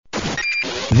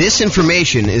This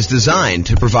information is designed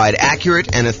to provide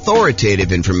accurate and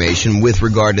authoritative information with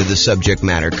regard to the subject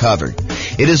matter covered.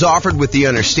 It is offered with the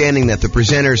understanding that the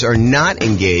presenters are not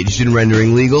engaged in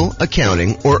rendering legal,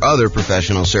 accounting, or other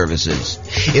professional services.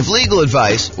 If legal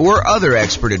advice or other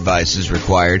expert advice is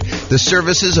required, the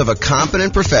services of a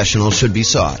competent professional should be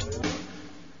sought.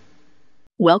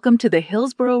 Welcome to the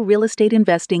Hillsborough Real Estate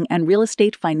Investing and Real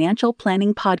Estate Financial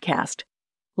Planning Podcast.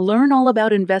 Learn all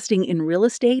about investing in real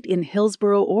estate in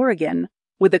Hillsborough, Oregon,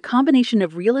 with a combination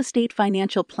of real estate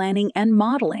financial planning and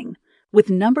modeling, with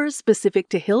numbers specific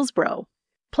to Hillsborough,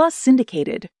 plus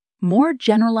syndicated, more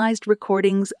generalized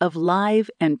recordings of live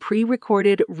and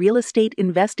pre-recorded real estate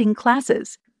investing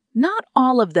classes, not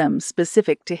all of them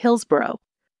specific to Hillsborough.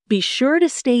 Be sure to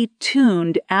stay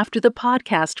tuned after the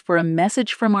podcast for a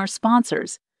message from our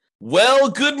sponsors. Well,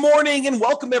 good morning and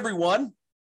welcome, everyone.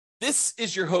 This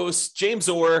is your host, James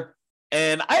Orr,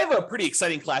 and I have a pretty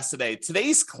exciting class today.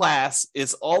 Today's class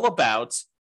is all about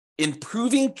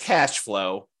improving cash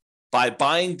flow by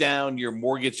buying down your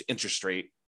mortgage interest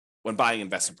rate when buying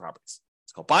investment properties.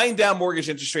 It's called Buying Down Mortgage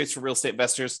Interest Rates for Real Estate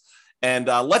Investors. And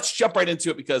let's jump right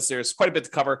into it because there's quite a bit to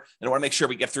cover, and I want to make sure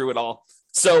we get through it all.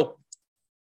 So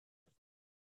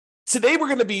today we're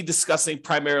going to be discussing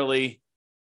primarily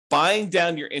buying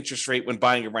down your interest rate when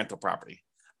buying a rental property.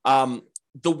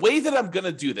 The way that I'm going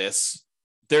to do this,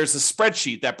 there's a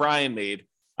spreadsheet that Brian made,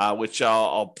 which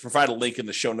I'll provide a link in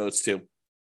the show notes to.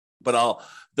 But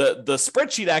the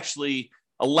spreadsheet actually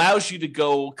allows you to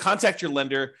go contact your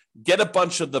lender, get a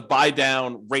bunch of the buy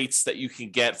down rates that you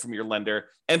can get from your lender,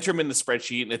 enter them in the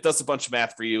spreadsheet, and it does a bunch of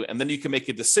math for you. And then you can make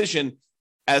a decision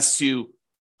as to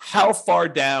how far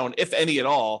down, if any at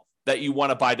all, that you want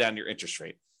to buy down your interest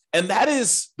rate. And that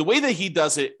is the way that he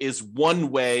does it is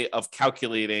one way of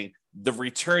calculating the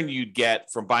return you'd get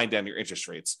from buying down your interest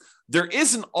rates. There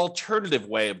is an alternative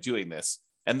way of doing this,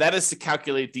 and that is to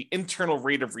calculate the internal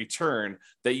rate of return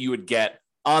that you would get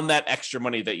on that extra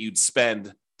money that you'd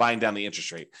spend buying down the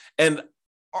interest rate. And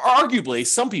arguably,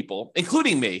 some people,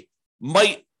 including me,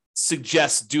 might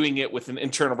suggest doing it with an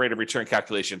internal rate of return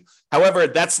calculation. However,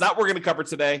 that's not what we're going to cover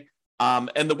today.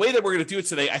 And the way that we're going to do it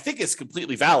today, I think is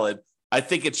completely valid. I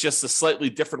think it's just a slightly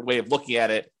different way of looking at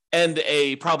it and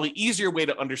a probably easier way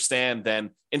to understand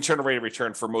than internal rate of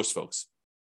return for most folks.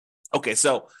 Okay,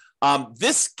 so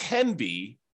this can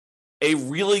be a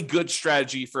really good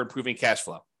strategy for improving cash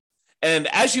flow. And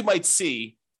as you might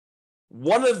see,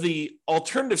 one of the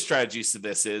alternative strategies to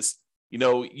this is,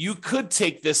 you could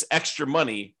take this extra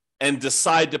money and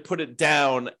decide to put it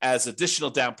down as additional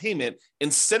down payment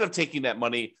instead of taking that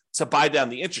money to buy down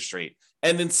the interest rate.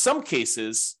 And in some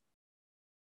cases,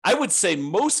 I would say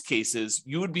most cases,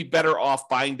 you would be better off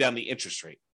buying down the interest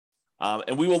rate.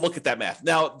 And we will look at that math.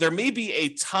 Now, there may be a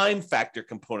time factor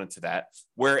component to that,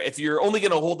 where if you're only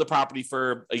going to hold the property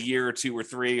for a year or two or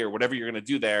three or whatever you're going to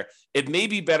do there, it may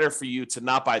be better for you to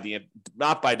not buy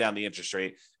down the interest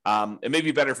rate. It may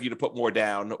be better for you to put more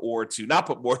down or to not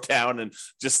put more down and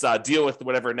just deal with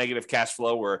whatever negative cash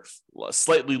flow or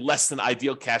slightly less than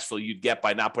ideal cash flow you'd get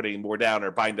by not putting more down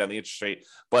or buying down the interest rate.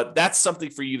 But that's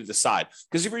something for you to decide.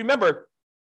 Because if you remember,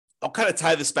 I'll kind of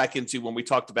tie this back into when we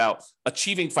talked about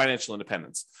achieving financial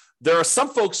independence. There are some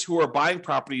folks who are buying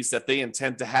properties that they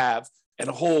intend to have and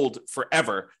hold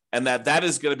forever, and that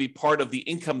is going to be part of the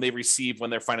income they receive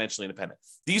when they're financially independent.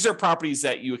 These are properties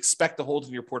that you expect to hold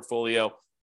in your portfolio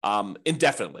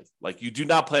indefinitely. Like you do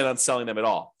not plan on selling them at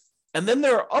all. And then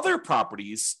there are other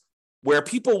properties where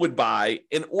people would buy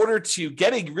in order to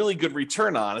get a really good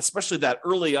return on, especially that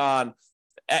early on,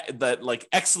 that like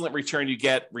excellent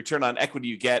return on equity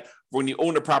you get when you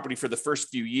own a property for the first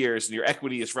few years and your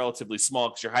equity is relatively small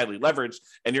because you're highly leveraged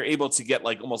and you're able to get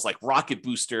like almost like rocket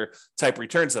booster type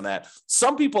returns on that.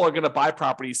 Some people are going to buy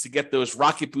properties to get those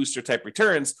rocket booster type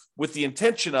returns with the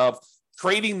intention of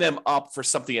trading them up for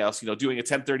something else, doing a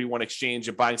 1031 exchange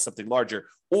and buying something larger,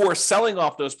 or selling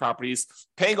off those properties,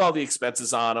 paying all the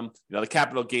expenses on them, the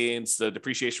capital gains, the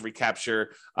depreciation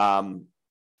recapture,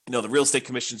 the real estate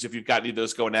commissions, if you've got any of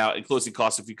those going out, and closing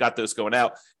costs, if you've got those going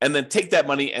out, and then take that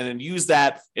money and then use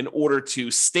that in order to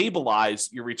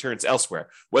stabilize your returns elsewhere,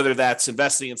 whether that's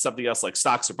investing in something else like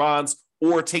stocks or bonds,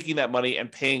 or taking that money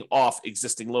and paying off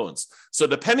existing loans. So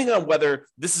depending on whether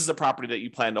this is a property that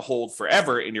you plan to hold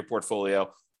forever in your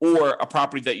portfolio, or a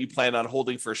property that you plan on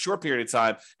holding for a short period of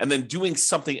time and then doing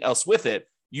something else with it,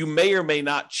 you may or may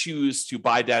not choose to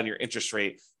buy down your interest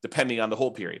rate depending on the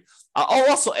hold period. I'll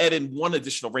also add in one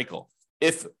additional wrinkle.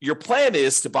 If your plan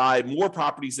is to buy more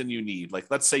properties than you need, like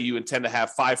let's say you intend to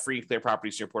have 5 free and clear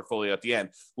properties in your portfolio at the end.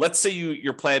 Let's say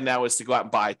your plan now is to go out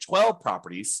and buy 12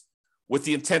 properties with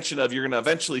the intention of you're going to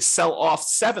eventually sell off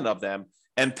 7 of them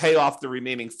and pay off the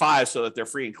remaining 5 so that they're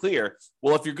free and clear.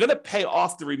 Well, if you're going to pay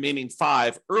off the remaining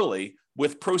 5 early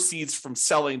with proceeds from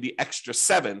selling the extra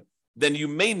 7, then you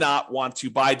may not want to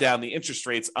buy down the interest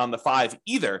rates on the 5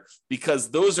 either,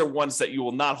 because those are ones that you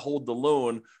will not hold the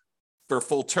loan for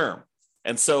full term.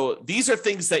 And so these are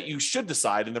things that you should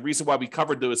decide. And the reason why we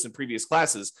covered those in previous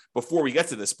classes before we get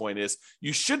to this point is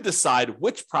you should decide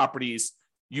which properties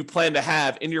you plan to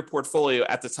have in your portfolio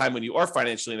at the time when you are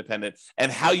financially independent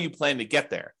and how you plan to get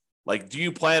there. Like, do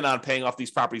you plan on paying off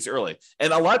these properties early?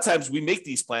 And a lot of times we make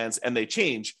these plans and they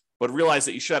change, but realize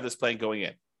that you should have this plan going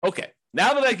in. Okay,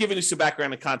 now that I've given you some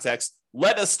background and context,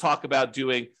 let us talk about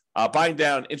doing buying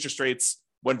down interest rates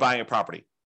when buying a property.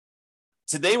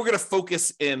 Today, we're going to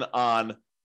focus in on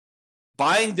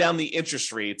buying down the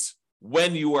interest rates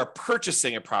when you are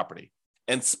purchasing a property.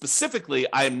 And specifically,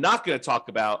 I am not going to talk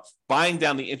about buying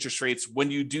down the interest rates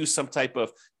when you do some type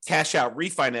of cash out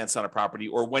refinance on a property,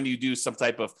 or when you do some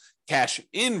type of cash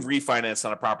in refinance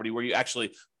on a property where you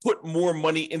actually put more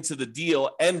money into the deal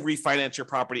and refinance your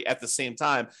property at the same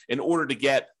time in order to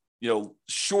get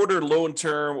shorter loan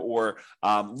term or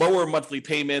lower monthly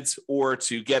payments, or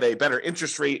to get a better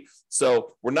interest rate.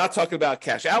 So we're not talking about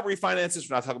cash out refinances.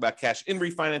 We're not talking about cash in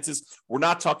refinances. We're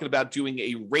not talking about doing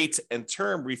a rate and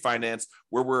term refinance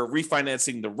where we're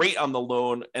refinancing the rate on the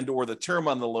loan and or the term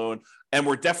on the loan. And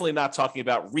we're definitely not talking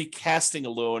about recasting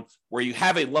a loan where you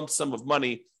have a lump sum of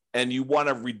money and you want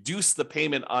to reduce the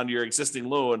payment on your existing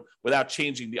loan without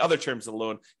changing the other terms of the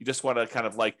loan. You just want to kind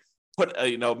of like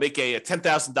make a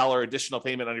 $10,000 additional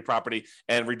payment on your property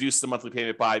and reduce the monthly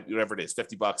payment by whatever it is,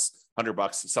 $50,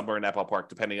 $100, somewhere in that ballpark,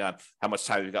 depending on how much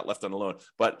time you've got left on the loan.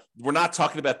 But we're not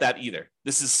talking about that either.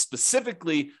 This is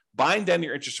specifically buying down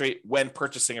your interest rate when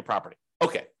purchasing a property.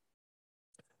 Okay.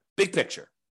 Big picture.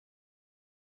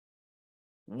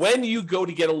 When you go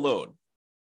to get a loan,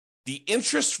 the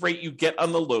interest rate you get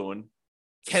on the loan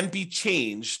can be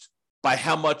changed by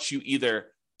how much you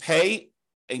either pay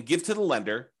and give to the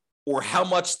lender, or how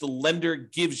much the lender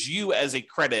gives you as a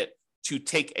credit to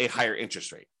take a higher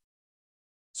interest rate.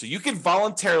 So you can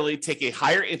voluntarily take a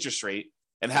higher interest rate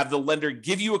and have the lender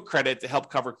give you a credit to help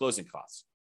cover closing costs.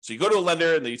 So you go to a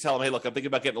lender and then you tell them, hey, look, I'm thinking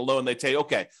about getting a loan. They tell you,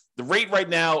 okay, the rate right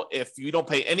now, if you don't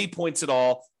pay any points at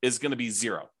all, is going to be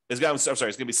 0. It's going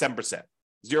to be 7%.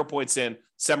 0 points in,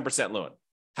 7% loan.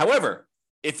 However,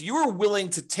 if you are willing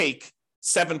to take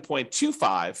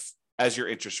 7.25 as your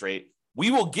interest rate, we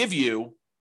will give you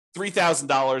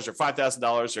 $3,000 or $5,000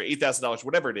 or $8,000,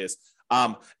 whatever it is,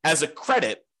 as a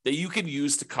credit that you can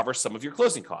use to cover some of your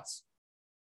closing costs.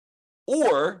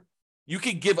 Or you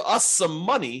can give us some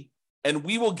money and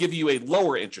we will give you a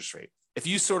lower interest rate. If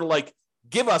you sort of like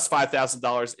give us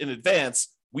 $5,000 in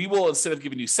advance, we will, instead of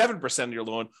giving you 7% of your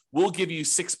loan, we'll give you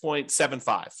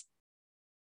 6.75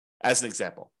 as an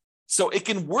example. So it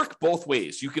can work both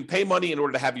ways. You can pay money in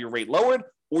order to have your rate lowered,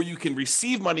 or you can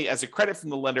receive money as a credit from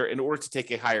the lender in order to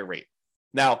take a higher rate.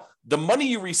 Now, the money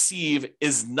you receive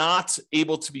is not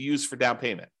able to be used for down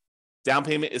payment. Down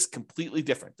payment is completely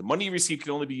different. The money you receive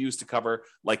can only be used to cover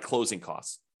like closing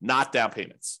costs, not down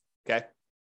payments.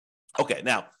 Okay,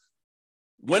 now,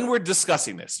 when we're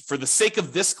discussing this, for the sake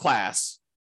of this class,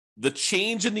 the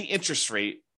change in the interest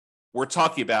rate we're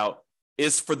talking about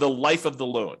is for the life of the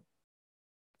loan.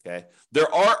 Okay.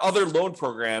 There are other loan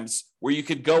programs where you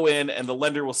could go in and the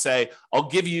lender will say, I'll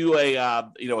give you a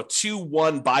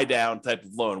 2-1 buy down type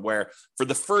of loan where for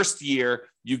the first year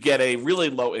you get a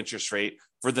really low interest rate.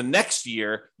 For the next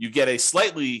year, you get a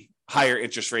slightly higher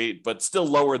interest rate, but still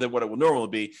lower than what it would normally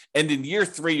be. And in year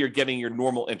 3, you're getting your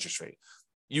normal interest rate.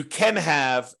 You can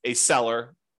have a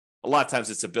seller, a lot of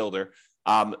times it's a builder,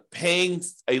 paying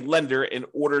a lender in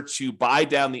order to buy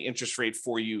down the interest rate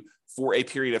for you for a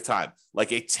period of time,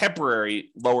 like a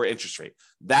temporary lower interest rate.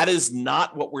 That is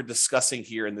not what we're discussing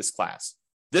here in this class.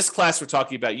 This class, we're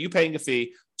talking about you paying a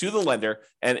fee to the lender,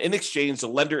 and in exchange, the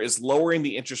lender is lowering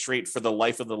the interest rate for the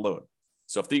life of the loan.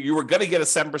 So if you were going to get a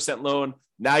 7% loan,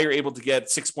 now you're able to get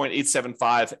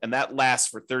 6.875, and that lasts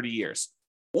for 30 years.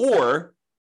 Or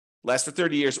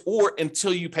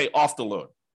until you pay off the loan.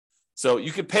 So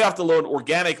you can pay off the loan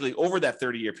organically over that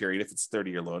 30-year period if it's a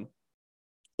 30-year loan.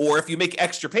 Or if you make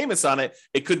extra payments on it,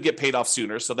 it could get paid off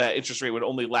sooner. So that interest rate would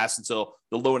only last until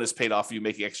the loan is paid off for you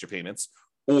making extra payments.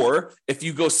 Or if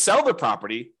you go sell the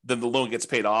property, then the loan gets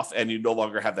paid off and you no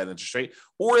longer have that interest rate.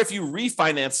 Or if you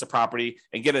refinance the property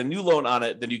and get a new loan on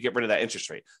it, then you get rid of that interest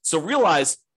rate. So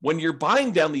realize when you're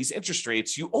buying down these interest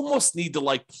rates, you almost need to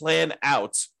like plan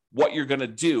out what you're going to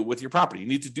do with your property. You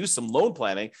need to do some loan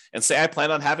planning and say, I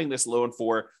plan on having this loan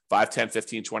for 5, 10,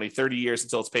 15, 20, 30 years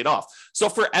until it's paid off.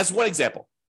 So as one example,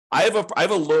 I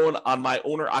have a loan on my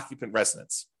owner occupant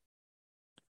residence.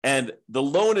 And the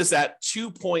loan is at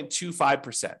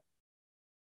 2.25%.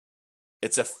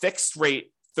 It's a fixed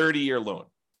rate 30-year loan.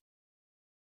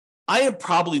 I am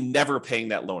probably never paying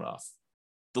that loan off.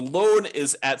 The loan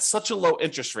is at such a low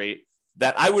interest rate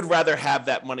that I would rather have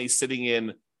that money sitting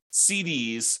in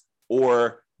CDs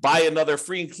or buy another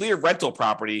free and clear rental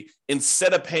property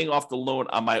instead of paying off the loan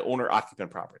on my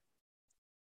owner-occupant property.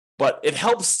 But it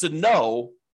helps to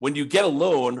know when you get a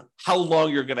loan how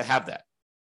long you're going to have that.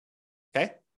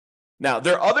 Okay? Now,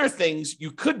 there are other things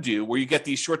you could do where you get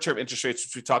these short-term interest rates,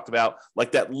 which we talked about,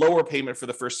 like that lower payment for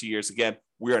the first 2 years. Again,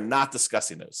 we are not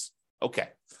discussing those. Okay.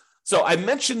 So I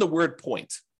mentioned the word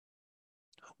point.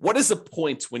 What is a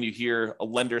point when you hear a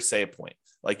lender say a point?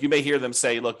 Like you may hear them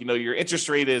say, look, your interest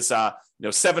rate is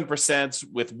 7%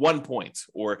 with 1 point,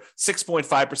 or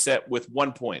 6.5% with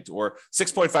 1 point, or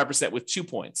 6.5% with 2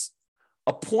 points.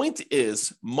 A point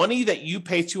is money that you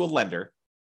pay to a lender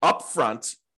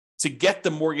upfront to get the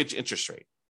mortgage interest rate.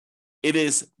 It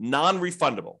is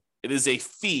non-refundable. It is a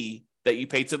fee that you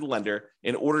pay to the lender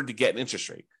in order to get an interest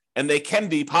rate. And they can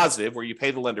be positive where you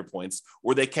pay the lender points,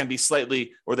 or they can be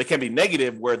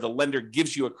negative where the lender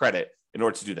gives you a credit in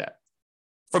order to do that.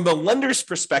 From the lender's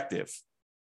perspective,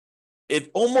 it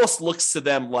almost looks to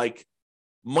them like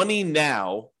money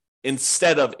now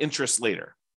instead of interest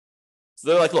later. So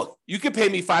they're like, look, you can pay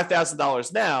me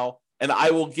 $5,000 now, and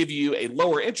I will give you a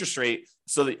lower interest rate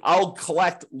so that I'll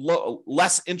collect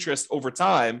less interest over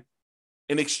time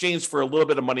in exchange for a little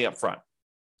bit of money up front.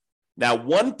 Now,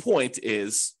 1 point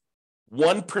is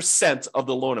 1% of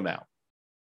the loan amount.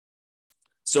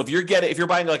 So if you're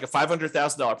buying like a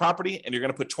 $500,000 property and you're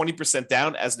going to put 20%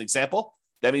 down as an example,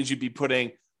 that means you'd be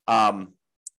putting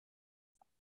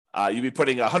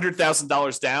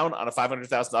 $100,000 down on a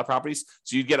 $500,000 property.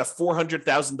 So you get a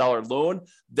 $400,000 loan.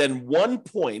 Then 1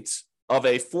 point of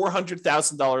a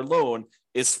 $400,000 loan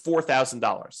is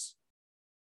 $4,000.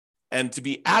 And to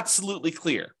be absolutely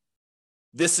clear,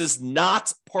 this is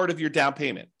not part of your down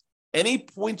payment. Any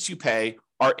points you pay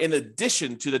are in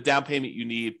addition to the down payment you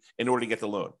need in order to get the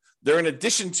loan. They're in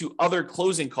addition to other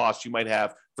closing costs you might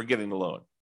have for getting the loan.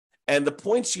 And the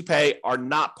points you pay are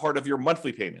not part of your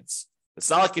monthly payments. It's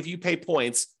not like if you pay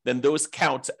points, then those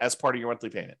count as part of your monthly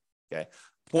payment. Okay.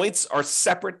 Points are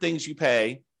separate things you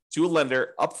pay to a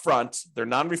lender upfront. They're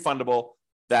non-refundable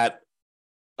that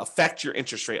affect your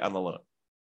interest rate on the loan.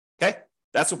 Okay.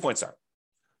 That's what points are.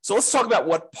 So let's talk about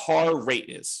what par rate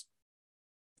is.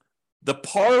 The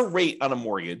par rate on a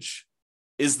mortgage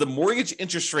is the mortgage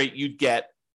interest rate you'd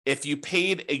get if you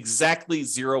paid exactly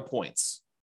 0 points.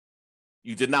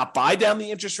 You did not buy down the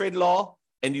interest rate at all,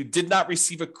 and you did not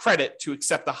receive a credit to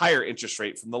accept a higher interest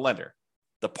rate from the lender.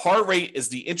 The par rate is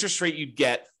the interest rate you'd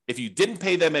get if you didn't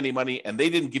pay them any money and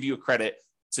they didn't give you a credit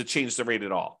to change the rate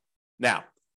at all. Now,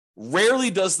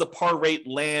 rarely does the par rate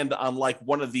land on like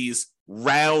one of these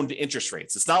round interest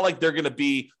rates. It's not like they're going to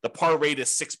be the par rate is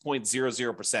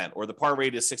 6.00% or the par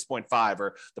rate is 6.5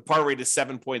 or the par rate is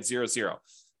 7.00.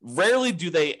 Rarely do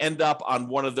they end up on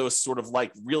one of those sort of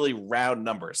like really round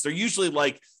numbers. They're usually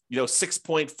like,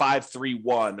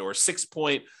 6.531 or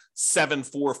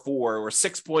 6.744 or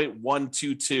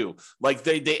 6.122. Like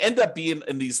they end up being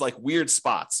in these like weird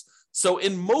spots. So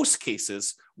in most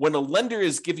cases, when a lender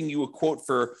is giving you a quote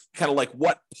for kind of like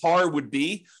what par would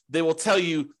be, they will tell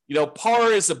you,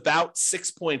 par is about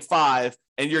 6.5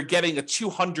 and you're getting a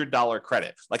 $200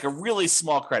 credit, like a really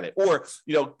small credit. Or,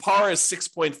 par is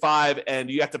 6.5 and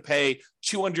you have to pay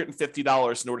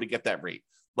 $250 in order to get that rate.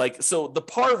 Like, so the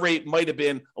par rate might have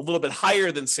been a little bit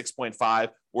higher than 6.5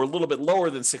 or a little bit lower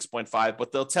than 6.5,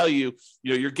 but they'll tell you,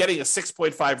 you're getting a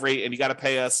 6.5 rate and you got to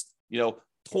pay us,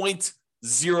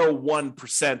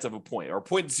 0.01% of a point or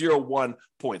 0.01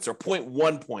 points or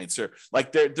 0.1 points, or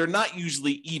like they're not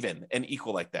usually even and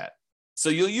equal like that. So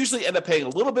you'll usually end up paying a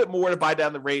little bit more to buy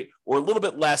down the rate or a little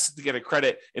bit less to get a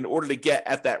credit in order to get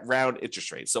at that round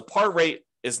interest rate. So par rate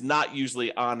is not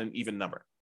usually on an even number.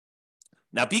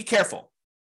 Now be careful.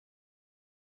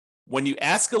 When you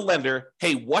ask a lender,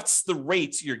 hey, what's the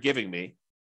rate you're giving me?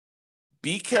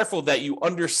 Be careful that you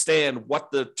understand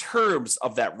what the terms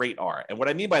of that rate are. And what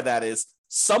I mean by that is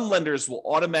some lenders will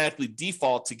automatically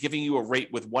default to giving you a rate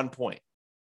with 1 point.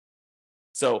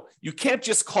 So you can't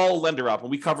just call a lender up,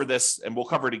 and we cover this, and we'll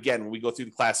cover it again when we go through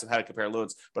the class on how to compare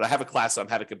loans, but I have a class on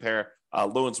how to compare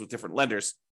loans with different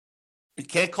lenders. You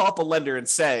can't call up a lender and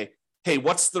say, hey,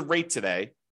 what's the rate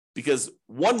today? Because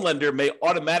one lender may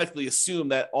automatically assume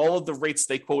that all of the rates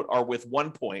they quote are with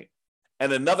 1 point,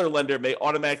 and another lender may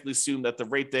automatically assume that the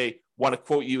rate they want to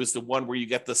quote you is the one where you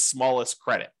get the smallest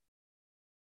credit.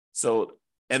 So,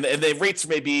 and the rates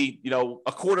may be, a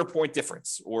 0.25 point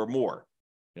difference or more.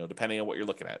 depending on what you're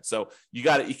looking at. So you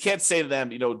can't say to them,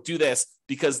 do this,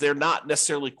 because they're not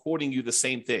necessarily quoting you the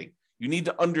same thing. You need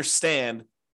to understand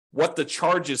what the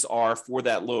charges are for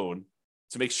that loan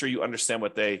to make sure you understand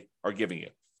what they are giving you.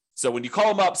 So when you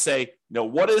call them up, say,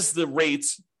 what is the rate?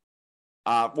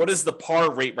 What is the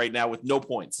par rate right now with no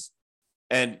points?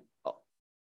 And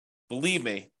believe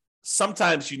me,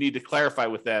 sometimes you need to clarify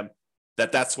with them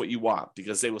that that's what you want,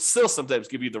 because they will still sometimes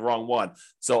give you the wrong one.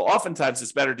 So oftentimes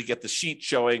it's better to get the sheet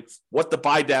showing what the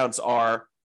buy downs are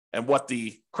and what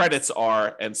the credits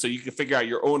are. And so you can figure out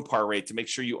your own par rate to make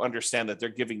sure you understand that they're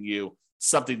giving you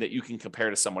something that you can compare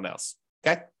to someone else.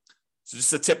 Okay. So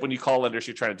just a tip when you call lenders,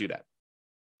 you're trying to do that.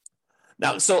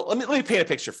 Now, so let me paint a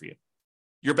picture for you.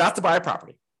 You're about to buy a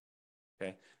property.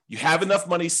 Okay. You have enough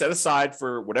money set aside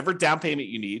for whatever down payment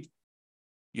you need.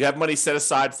 You have money set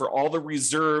aside for all the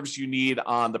reserves you need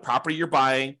on the property you're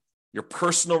buying, your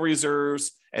personal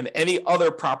reserves, and any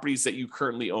other properties that you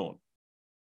currently own.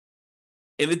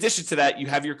 In addition to that, you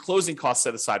have your closing costs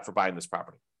set aside for buying this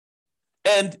property.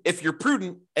 And if you're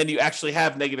prudent and you actually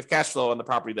have negative cash flow on the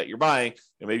property that you're buying,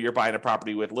 and maybe you're buying a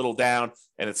property with little down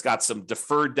and it's got some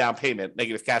deferred down payment,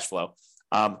 negative cash flow,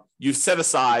 you've set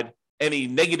aside any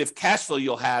negative cash flow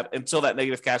you'll have until that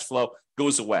negative cash flow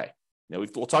goes away.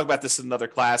 We'll talk about this in another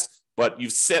class, but you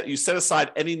set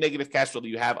aside any negative cash flow that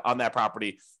you have on that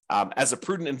property as a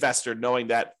prudent investor, knowing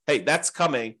that, hey, that's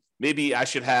coming. Maybe I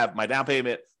should have my down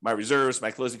payment, my reserves, my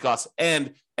closing costs,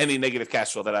 and any negative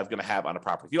cash flow that I'm going to have on a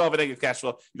property. If you don't have a negative cash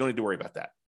flow, you don't need to worry about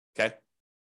that. Okay.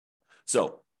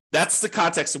 So that's the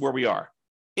context of where we are.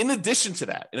 In addition to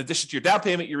that, in addition to your down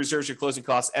payment, your reserves, your closing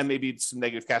costs, and maybe some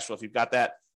negative cash flow, if you've got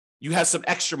that, you have some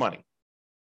extra money.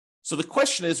 So the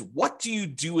question is, what do you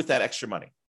do with that extra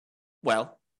money?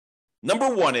 Well,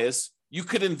 number one is you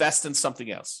could invest in something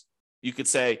else. You could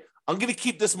say, I'm going to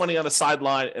keep this money on the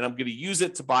sideline and I'm going to use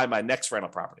it to buy my next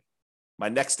rental property, my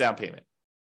next down payment,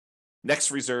 next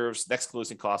reserves, next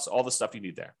closing costs, all the stuff you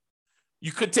need there.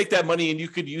 You could take that money and you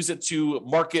could use it to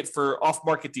market for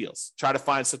off-market deals. Try to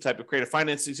find some type of creative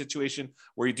financing situation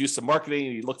where you do some marketing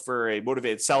and you look for a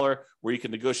motivated seller where you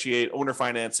can negotiate owner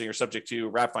financing or subject to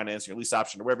wrap financing or lease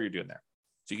option or whatever you're doing there.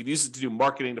 So you can use it to do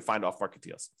marketing to find off-market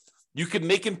deals. You could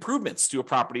make improvements to a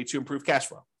property to improve cash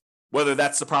flow, whether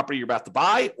that's the property you're about to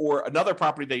buy or another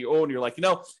property that you own. You're like,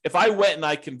 if I went and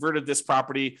I converted this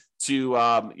property to,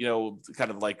 kind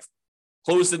of like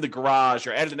closed in the garage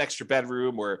or added an extra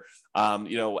bedroom or,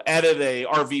 added a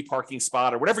RV parking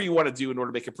spot or whatever you want to do in order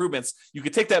to make improvements, you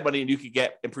could take that money and you could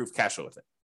get improved cash flow with it.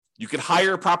 You could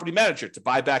hire a property manager to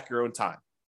buy back your own time.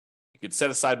 You could set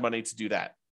aside money to do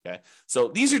that. Okay. So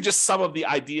these are just some of the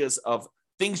ideas of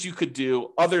things you could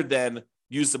do other than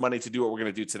use the money to do what we're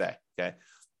going to do today. Okay.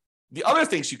 The other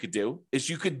things you could do is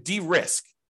you could de-risk.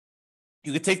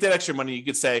 You could take that extra money. You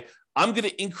could say, I'm going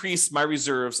to increase my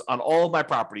reserves on all of my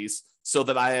properties so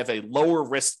that I have a lower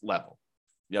risk level.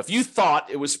 If you thought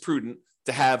it was prudent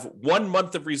to have 1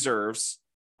 month of reserves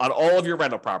on all of your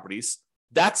rental properties,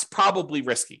 that's probably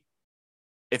risky.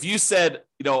 If you said,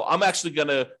 I'm actually going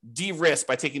to de-risk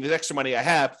by taking this extra money I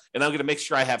have, and I'm going to make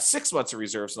sure I have 6 months of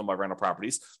reserves on my rental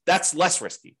properties, that's less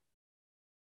risky.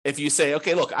 If you say,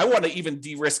 okay, look, I want to even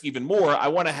de-risk even more. I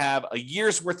want to have a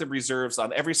year's worth of reserves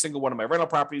on every single one of my rental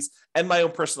properties and my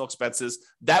own personal expenses.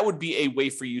 That would be a way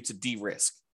for you to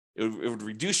de-risk. It would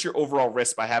reduce your overall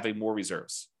risk by having more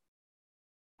reserves.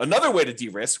 Another way to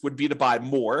de-risk would be to buy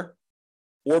more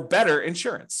or better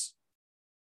insurance.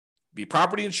 Be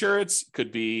property insurance, could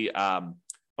be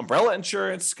umbrella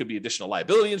insurance, could be additional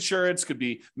liability insurance, could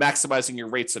be maximizing your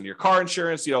rates on your car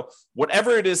insurance,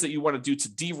 whatever it is that you want to do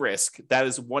to de-risk, that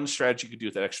is one strategy you could do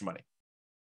with that extra money.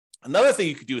 Another thing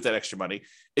you could do with that extra money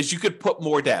is you could put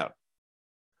more down.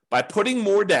 By putting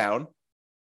more down,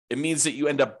 it means that you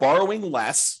end up borrowing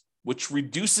less, which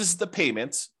reduces the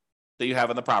payment that you have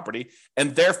on the property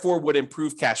and therefore would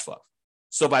improve cash flow.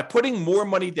 So by putting more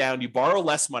money down, you borrow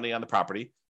less money on the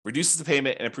property, reduces the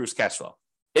payment and improves cash flow.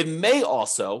 It may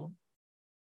also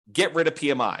get rid of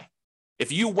PMI.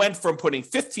 If you went from putting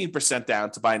 15% down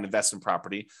to buy an investment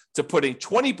property to putting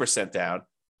 20% down,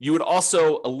 you would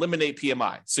also eliminate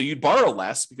PMI. So you'd borrow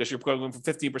less because you're going from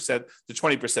 15% to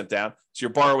 20% down. So you're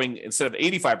borrowing, instead of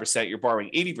 85%, you're borrowing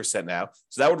 80% now.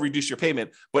 So that would reduce your payment.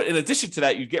 But in addition to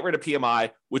that, you'd get rid of PMI,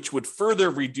 which would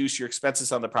further reduce your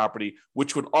expenses on the property,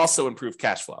 which would also improve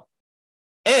cash flow.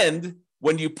 And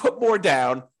when you put more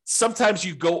down, sometimes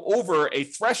you go over a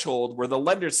threshold where the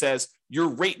lender says your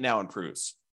rate now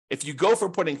improves. If you go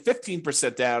from putting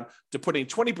 15% down to putting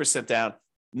 20% down,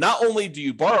 not only do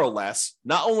you borrow less,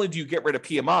 not only do you get rid of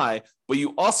PMI, but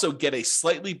you also get a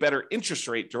slightly better interest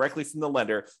rate directly from the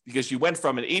lender because you went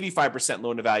from an 85%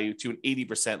 loan to value to an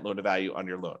 80% loan to value on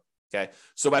your loan. Okay.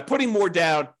 So by putting more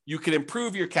down, you can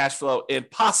improve your cash flow in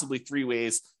possibly 3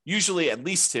 ways, usually at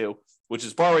least 2, which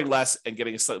is borrowing less and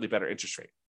getting a slightly better interest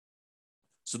rate.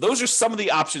 So those are some of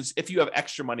the options if you have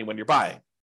extra money when you're buying.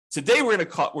 Today, we're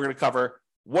going to cover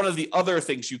one of the other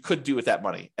things you could do with that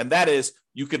money, and that is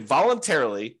you could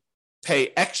voluntarily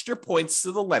pay extra points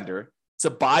to the lender to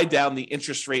buy down the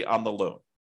interest rate on the loan.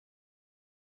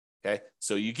 Okay,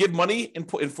 so you give money in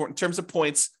terms of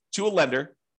points to a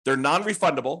lender. They're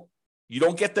non-refundable. You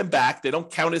don't get them back. They don't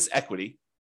count as equity,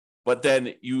 but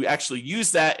then you actually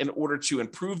use that in order to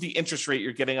improve the interest rate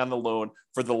you're getting on the loan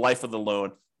for the life of the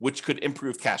loan, which could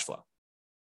improve cash flow.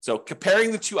 So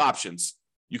comparing the two options,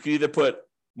 you can either put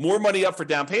more money up for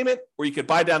down payment, or you could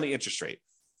buy down the interest rate.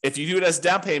 If you do it as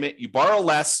down payment, you borrow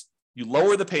less, you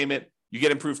lower the payment, you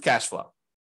get improved cash flow.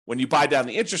 When you buy down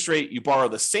the interest rate, you borrow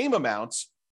the same amounts,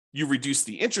 you reduce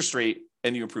the interest rate,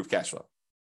 and you improve cash flow.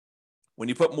 When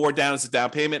you put more down as a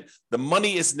down payment, the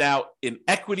money is now in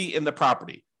equity in the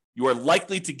property. You are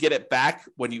likely to get it back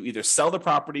when you either sell the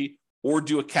property or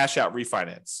do a cash out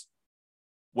refinance.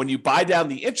 When you buy down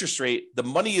the interest rate, the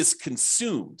money is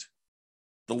consumed.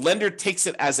 The lender takes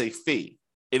it as a fee.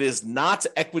 It is not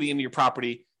equity in your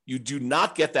property. You do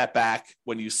not get that back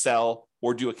when you sell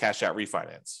or do a cash out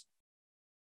refinance.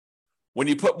 When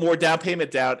you put more down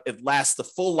payment down, it lasts the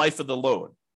full life of the loan,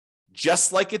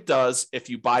 just like it does if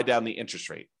you buy down the interest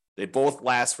rate. They both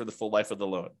last for the full life of the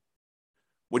loan.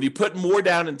 When you put more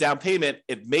down in down payment,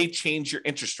 it may change your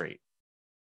interest rate.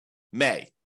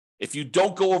 May. If you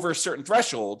don't go over a certain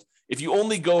threshold, if you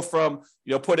only go from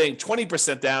putting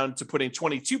 20% down to putting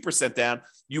 22% down,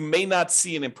 you may not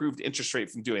see an improved interest rate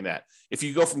from doing that. If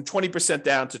you go from 20%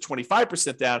 down to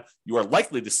 25% down, you are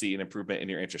likely to see an improvement in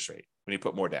your interest rate when you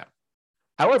put more down.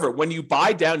 However, when you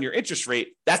buy down your interest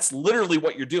rate, that's literally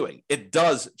what you're doing. It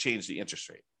does change the interest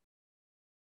rate.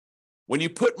 When you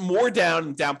put more down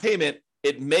in down payment,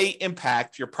 it may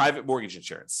impact your private mortgage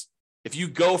insurance. If you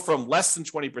go from less than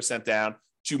 20% down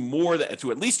to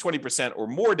at least 20% or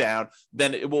more down,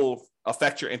 then it will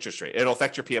affect your interest rate. It'll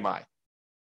affect your PMI.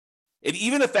 It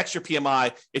even affects your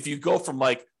PMI if you go from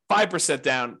like 5%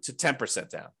 down to 10%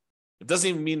 down. It doesn't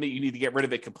even mean that you need to get rid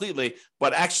of it completely,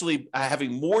 but actually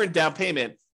having more in down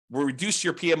payment will reduce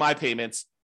your PMI payments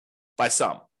by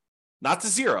some, not to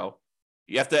zero.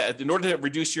 You have to, in order to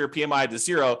reduce your PMI to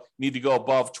zero, you need to go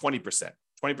above 20%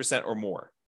 or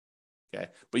more. Okay,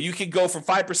 but you can go from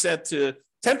 5% to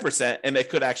 10%, and they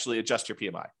could actually adjust your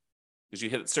PMI because you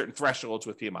hit certain thresholds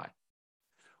with PMI.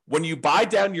 When you buy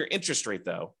down your interest rate,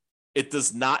 though, it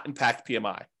does not impact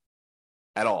PMI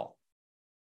at all.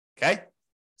 Okay,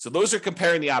 so those are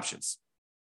comparing the options.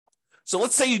 So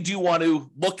let's say you do want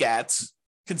to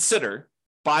consider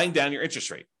buying down your interest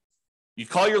rate. You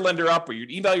call your lender up or you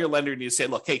email your lender and you say,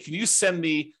 look, hey, can you send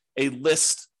me a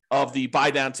list of the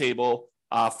buy down table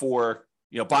for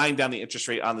buying down the interest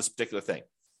rate on this particular thing?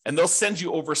 And they'll send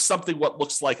you over something what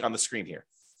looks like on the screen here,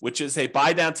 which is a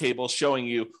buy down table showing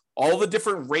you all the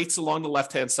different rates along the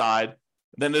left-hand side.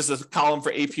 Then there's a column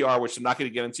for APR, which I'm not going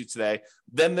to get into today.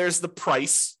 Then there's the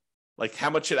price, like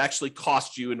how much it actually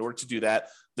cost you in order to do that.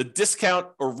 The discount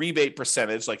or rebate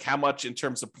percentage, like how much in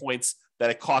terms of points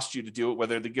that it cost you to do it,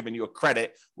 whether they're giving you a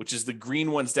credit, which is the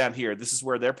green ones down here. This is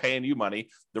where they're paying you money.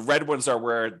 The red ones are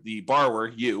where the borrower,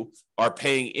 you, are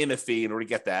paying in a fee in order to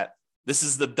get that. This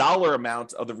is the dollar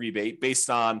amount of the rebate based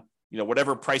on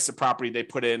whatever price of property they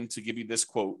put in to give you this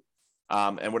quote,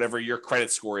 and whatever your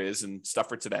credit score is and stuff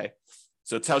for today.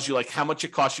 So it tells you like how much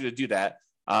it costs you to do that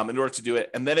in order to do it.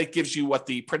 And then it gives you what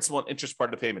the principal and interest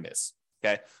part of the payment is.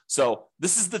 Okay. So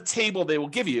this is the table they will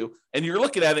give you. And you're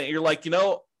looking at it and you're like,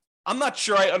 I'm not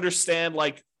sure I understand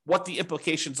like what the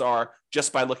implications are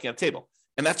just by looking at the table.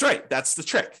 And that's right. That's the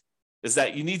trick, is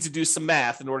that you need to do some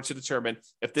math in order to determine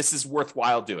if this is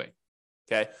worthwhile doing.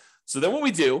 Okay. So then what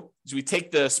we do is we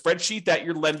take the spreadsheet that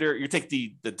you take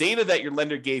the data that your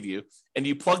lender gave you, and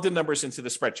you plug the numbers into the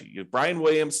spreadsheet. You have Brian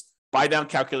Williams buy down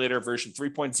calculator version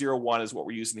 3.01 is what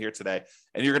we're using here today.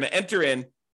 And you're going to enter in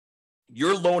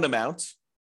your loan amount,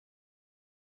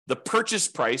 the purchase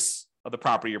price of the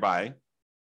property you're buying,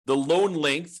 the loan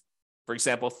length, for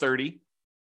example, 30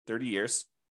 years,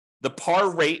 the par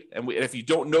rate. And if you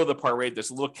don't know the par rate, there's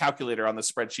a little calculator on the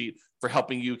spreadsheet for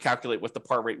helping you calculate what the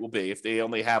par rate will be. If they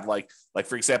only have like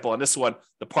for example, on this one,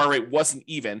 the par rate wasn't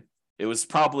even. It was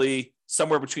probably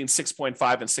somewhere between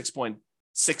 6.5 and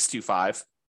 6.625.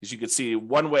 As you can see,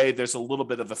 one way there's a little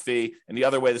bit of a fee, and the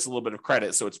other way there's a little bit of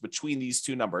credit. So it's between these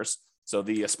two numbers. So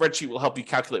the spreadsheet will help you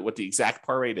calculate what the exact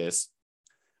par rate is.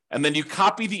 And then you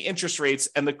copy the interest rates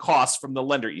and the costs from the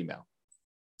lender email.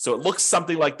 So it looks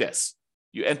something like this.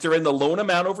 You enter in the loan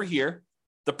amount over here,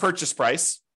 the purchase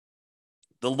price,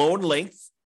 the loan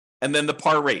length, and then the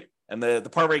par rate. And the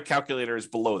par rate calculator is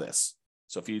below this.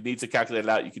 So if you need to calculate it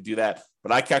out, you can do that.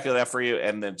 But I calculate that for you,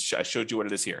 and then I showed you what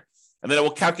it is here. And then it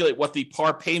will calculate what the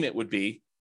par payment would be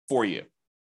for you.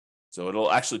 So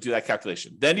it'll actually do that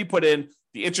calculation. Then you put in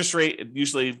the interest rate. It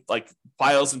usually like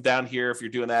files them down here if you're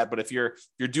doing that. But if you're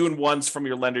doing ones from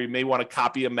your lender, you may want to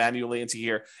copy them manually into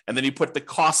here. And then you put the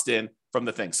cost in from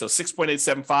the thing. So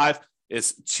 6.875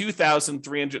 is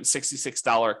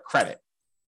 $2,366 credit.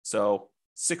 So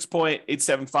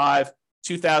 6.875,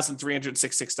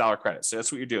 $2,366 credit. So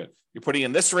that's what you're doing. You're putting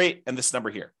in this rate and this number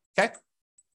here. Okay.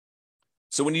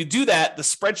 So when you do that, the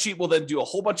spreadsheet will then do a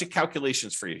whole bunch of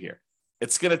calculations for you here.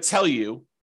 It's going to tell you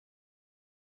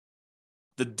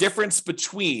the difference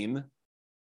between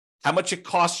how much it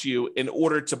costs you in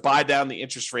order to buy down the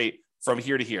interest rate from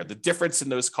here to here, the difference in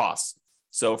those costs.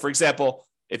 So for example,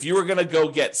 if you were going to go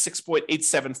get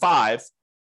 6.875,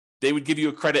 they would give you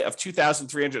a credit of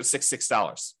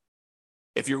 $2,366.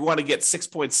 If you want to get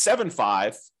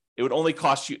 6.75, it would only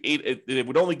cost you it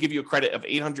would only give you a credit of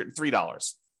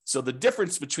 $803. So the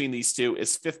difference between these two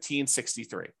is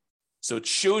 $1,563. So it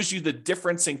shows you the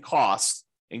difference in cost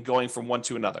in going from one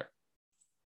to another.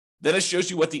 Then it shows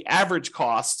you what the average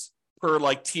cost per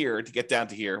like tier to get down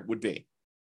to here would be.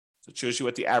 So it shows you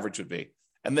what the average would be.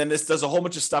 And then this does a whole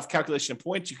bunch of stuff, calculation of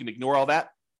points. You can ignore all that.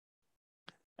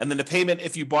 And then the payment,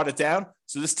 if you bought it down.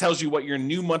 So this tells you what your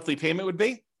new monthly payment would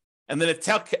be. And then it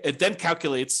then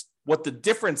calculates what the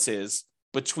difference is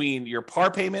between your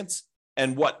par payments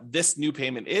and what this new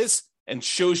payment is, and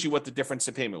shows you what the difference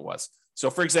in payment was. So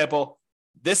for example,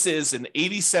 this is an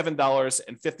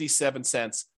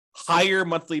 $87.57 higher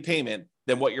monthly payment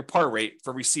than what your par rate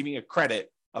for receiving a credit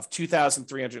of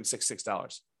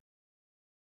 $2,366.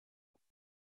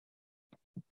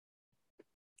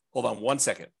 Hold on one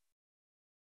second.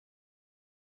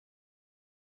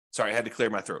 Sorry, I had to clear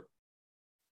my throat.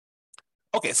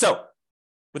 Okay, so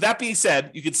with that being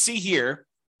said, you can see here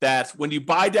that when you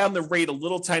buy down the rate a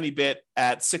little tiny bit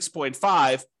at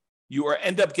 6.5, you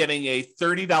end up getting a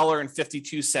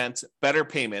 $30.52 better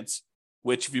payment,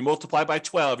 which if you multiply by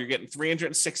 12, you're getting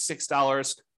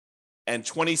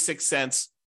 $366.26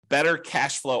 better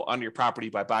cash flow on your property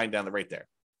by buying down the rate there.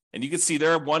 And you can see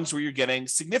there are ones where you're getting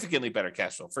significantly better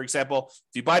cash flow. For example,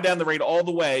 if you buy down the rate all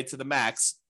the way to the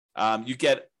max, you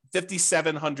get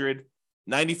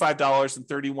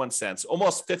 $5,795.31,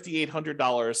 almost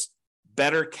 $5,800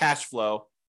 better cash flow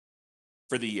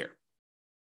for the year.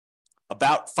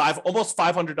 Almost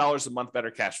 $500 a month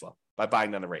better cash flow by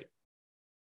buying down the rate.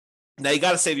 Now you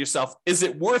got to say to yourself, is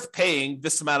it worth paying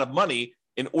this amount of money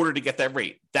in order to get that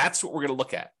rate? That's what we're going to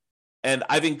look at. And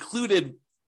I've included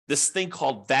this thing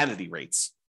called vanity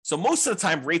rates. So most of the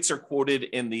time rates are quoted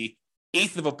in the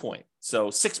eighth of a point. So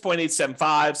 6.875,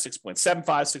 6.75,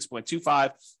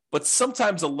 6.25. But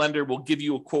sometimes a lender will give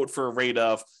you a quote for a rate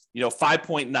of,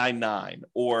 5.99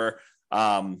 or,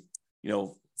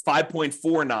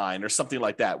 5.49 or something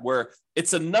like that, where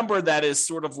it's a number that is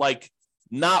sort of like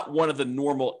not one of the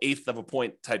normal eighth of a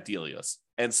point type deals.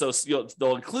 And so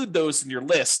they'll include those in your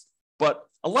list, but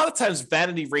a lot of times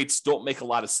vanity rates don't make a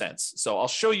lot of sense. So I'll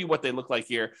show you what they look like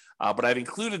here, but I've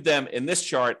included them in this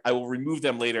chart. I will remove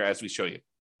them later as we show you.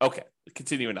 Okay,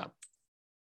 continuing on.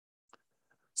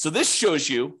 So this shows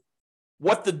you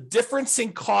what the difference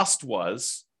in cost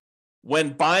was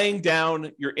when buying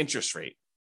down your interest rate.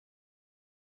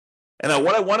 And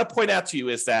what I want to point out to you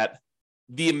is that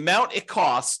the amount it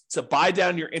costs to buy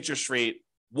down your interest rate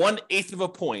 1/8 of a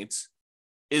point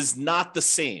is not the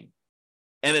same.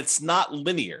 And it's not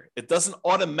linear. It doesn't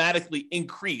automatically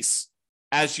increase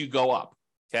as you go up.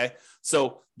 Okay.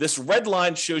 So this red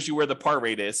line shows you where the par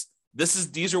rate is.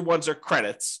 These ones are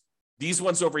credits. These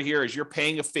ones over here is you're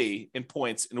paying a fee in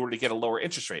points in order to get a lower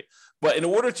interest rate. But in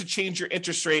order to change your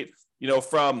interest rate,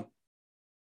 from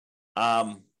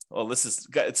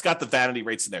it's got the vanity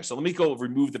rates in there. So let me go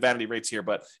remove the vanity rates here,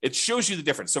 but it shows you the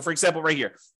difference. So for example, right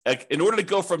here, in order to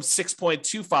go from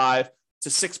 6.25 to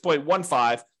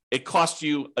 6.15, it costs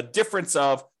you a difference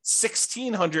of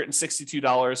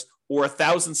 $1,662 or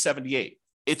 $1,078.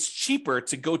 It's cheaper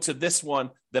to go to this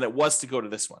one than it was to go to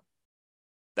this one.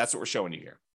 That's what we're showing you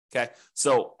here. Okay.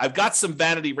 So I've got some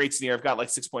vanity rates in here. I've got like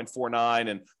 6.49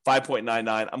 and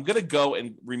 5.99. I'm going to go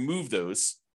and remove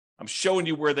those. I'm showing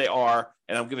you where they are,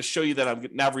 and I'm going to show you that I'm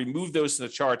now remove those in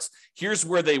the charts. Here's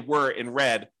where they were in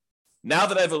red Now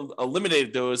that I've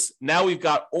eliminated those, now we've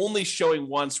got only showing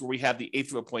ones where we have the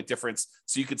eighth of a point difference.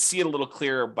 So you could see it a little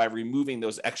clearer by removing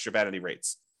those extra vanity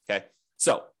rates. Okay.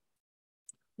 So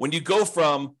when you go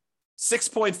from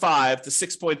 6.5 to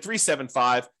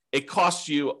 6.375, it costs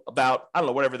you about, I don't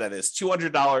know, whatever that is,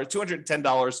 $200,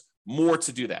 $210 more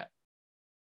to do that.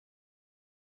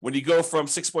 When you go from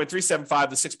 6.375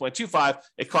 to 6.25,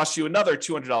 it costs you another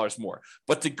 $200 more.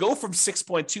 But to go from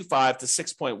 6.25 to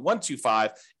 6.125,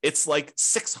 it's like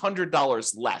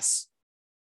 $600 less.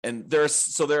 And there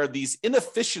are these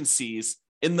inefficiencies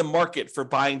in the market for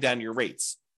buying down your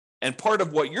rates. And part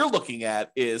of what you're looking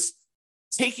at is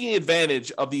taking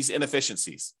advantage of these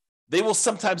inefficiencies. They will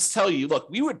sometimes tell you,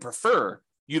 look, we would prefer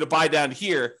you to buy down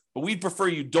here, but we'd prefer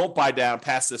you don't buy down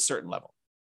past this certain level.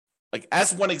 Like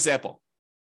as one example,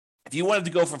 if you wanted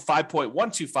to go from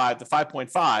 5.125 to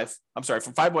 5.5, I'm sorry,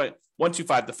 from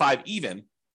 5.125 to 5 even,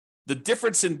 the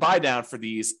difference in buy down for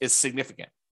these is significant.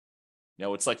 You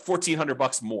know, it's like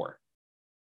 $1,400 more.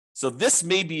 So this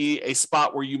may be a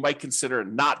spot where you might consider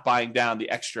not buying down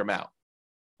the extra amount.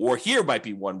 Or here might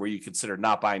be one where you consider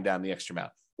not buying down the extra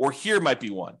amount. Or here might be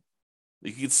one.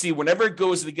 You can see whenever it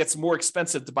goes and it gets more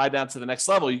expensive to buy down to the next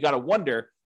level, you got to wonder,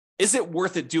 is it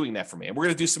worth it doing that for me? And we're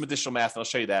going to do some additional math and I'll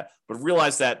show you that, but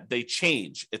realize that they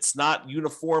change. It's not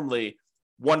uniformly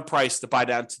one price to buy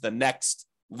down to the next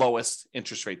lowest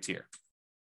interest rate tier.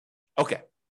 Okay.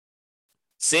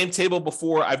 Same table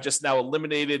before. I've just now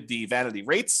eliminated the vanity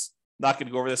rates. Not going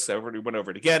to go over this. I already went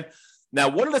over it again. Now,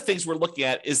 one of the things we're looking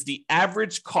at is the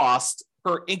average cost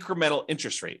per incremental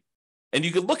interest rate. And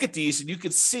you can look at these and you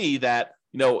can see that,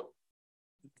 you know,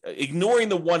 ignoring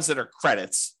the ones that are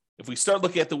credits, if we start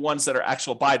looking at the ones that are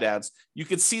actual buy downs, you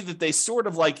can see that they sort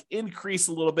of like increase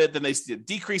a little bit, then they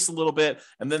decrease a little bit,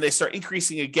 and then they start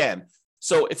increasing again.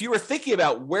 So if you were thinking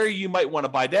about where you might want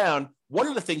to buy down, one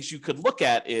of the things you could look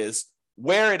at is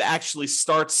where it actually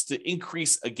starts to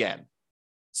increase again.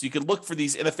 So you can look for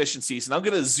these inefficiencies, and I'm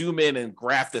going to zoom in and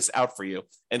graph this out for you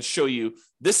and show you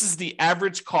this is the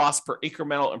average cost per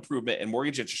incremental improvement in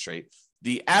mortgage interest rate,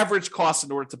 the average cost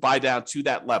in order to buy down to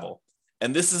that level.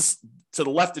 And this is to the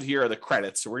left of here are the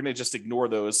credits. So we're going to just ignore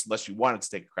those unless you wanted to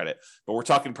take a credit, but we're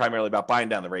talking primarily about buying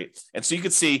down the rate. And so you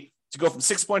can see to go from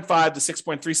 6.5 to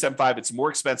 6.375, it's more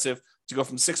expensive. To go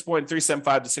from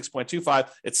 6.375 to 6.25,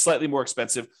 it's slightly more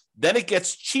expensive. Then it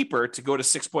gets cheaper to go to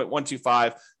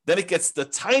 6.125. Then it gets the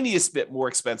tiniest bit more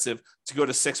expensive to go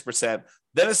to 6%.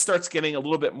 Then it starts getting a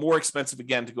little bit more expensive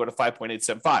again to go to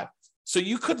 5.875. So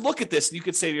you could look at this and you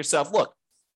could say to yourself, look,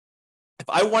 if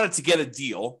I wanted to get a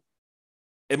deal,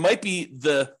 it might be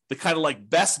the kind of like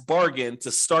best bargain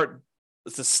to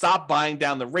stop buying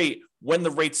down the rate when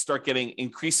the rates start getting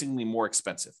increasingly more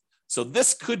expensive. So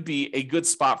this could be a good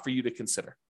spot for you to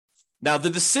consider. Now, the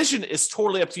decision is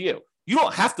totally up to you. You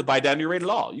don't have to buy down your rate at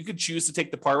all. You could choose to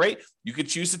take the par rate. You could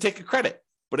choose to take a credit.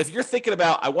 But if you're thinking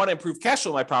about, I want to improve cash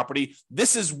flow in my property,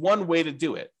 this is one way to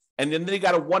do it. And then you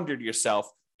got to wonder to yourself,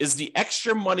 is the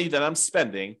extra money that I'm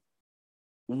spending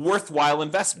worthwhile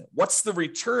investment? What's the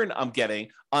return I'm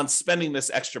getting on spending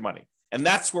this extra money? And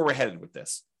that's where we're headed with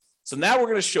this. So now we're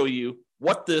going to show you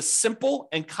what the simple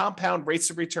and compound rates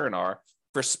of return are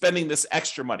for spending this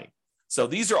extra money. So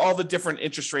these are all the different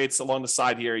interest rates along the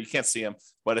side here. You can't see them,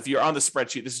 but if you're on the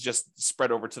spreadsheet, this is just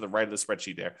spread over to the right of the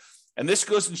spreadsheet there. And this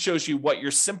goes and shows you what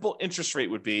your simple interest rate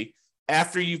would be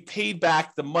after you've paid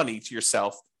back the money to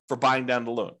yourself for buying down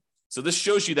the loan. So this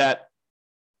shows you that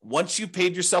once you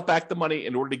paid yourself back the money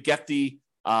in order to get the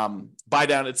buy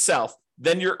down itself,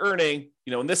 then you're earning,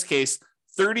 in this case,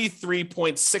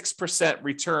 33.6%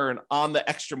 return on the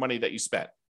extra money that you spent.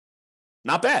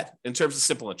 Not bad in terms of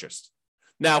simple interest.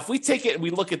 Now, if we take it and we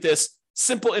look at this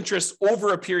simple interest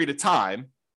over a period of time,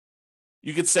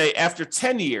 you could say after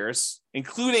 10 years,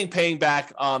 including paying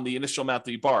back on the initial amount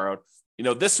that you borrowed,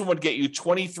 this one would get you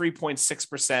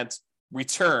 23.6%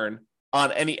 return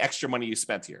on any extra money you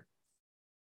spent here.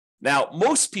 Now,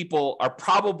 most people are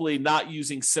probably not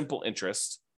using simple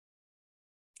interest,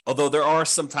 although there are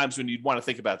some times when you'd want to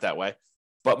think about it that way.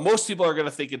 But most people are going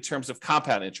to think in terms of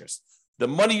compound interest. The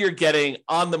money you're getting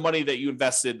on the money that you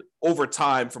invested over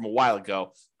time from a while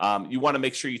ago, you want to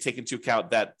make sure you take into account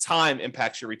that time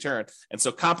impacts your return. And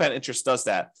so compound interest does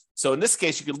that. So in this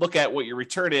case, you can look at what your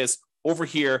return is over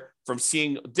here from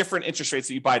seeing different interest rates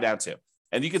that you buy down to.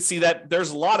 And you can see that there's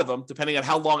a lot of them, depending on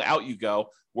how long out you go,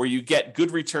 where you get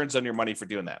good returns on your money for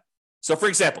doing that. So for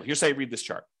example, here's how you read this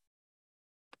chart.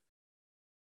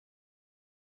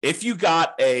 If you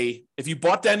bought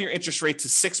down your interest rate to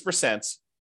 6%,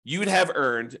 you'd have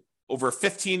earned over a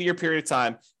 15-year period of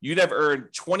time, you'd have earned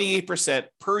 28%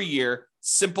 per year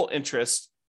simple interest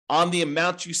on the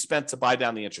amount you spent to buy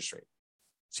down the interest rate.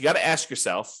 So you got to ask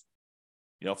yourself,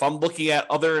 if I'm looking at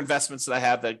other investments that I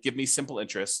have that give me simple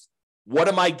interest, what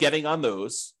am I getting on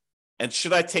those? And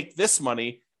should I take this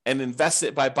money and invest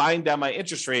it by buying down my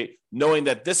interest rate, knowing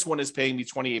that this one is paying me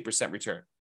 28% return?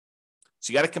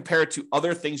 So you got to compare it to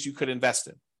other things you could invest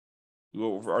in. We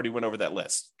already went over that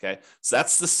list. Okay. So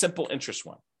that's the simple interest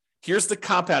one. Here's the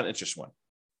compound interest one.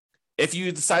 If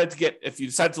you decide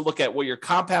to look at what your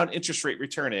compound interest rate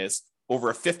return is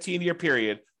over a 15-year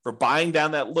period for buying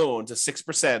down that loan to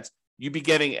 6%, you'd be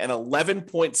getting an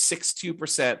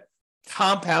 11.62%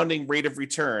 compounding rate of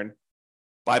return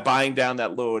by buying down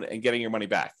that loan and getting your money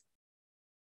back.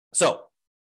 So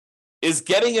is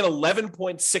getting an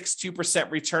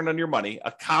 11.62% return on your money,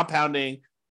 a compounding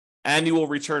annual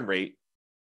return rate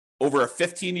over a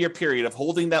 15-year period of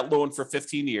holding that loan for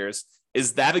 15 years,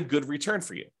 is that a good return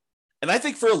for you? And I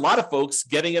think for a lot of folks,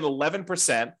 getting an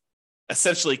 11%,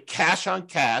 essentially cash on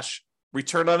cash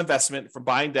return on investment from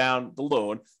buying down the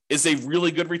loan is a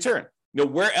really good return.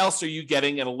 Where else are you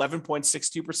getting an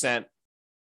 11.62%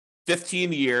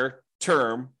 15-year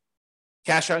term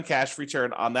cash on cash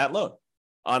return on that loan,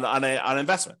 on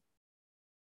investment?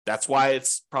 That's why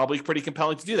it's probably pretty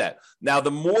compelling to do that. Now,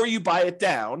 the more you buy it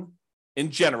down,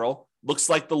 in general, looks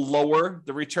like the lower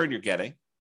the return you're getting,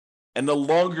 and the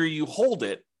longer you hold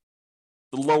it,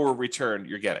 the lower return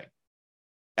you're getting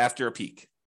after a peak.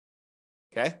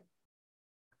 Okay?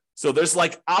 So there's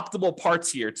like optimal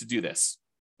parts here to do this,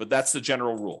 but that's the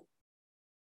general rule.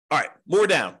 All right, more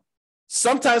down.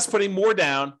 Sometimes putting more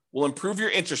down will improve your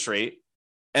interest rate,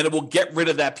 and it will get rid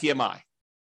of that PMI.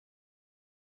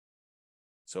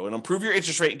 So it'll improve your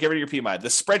interest rate and get rid of your PMI. The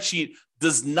spreadsheet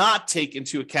does not take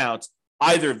into account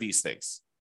either of these things.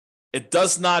 It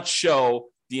does not show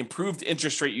the improved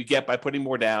interest rate you get by putting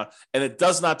more down, and it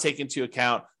does not take into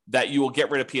account that you will get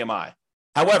rid of PMI.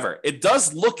 However, it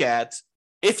does look at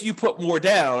if you put more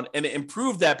down and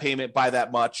improve that payment by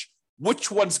that much,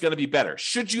 which one's going to be better?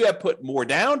 Should you have put more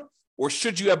down, or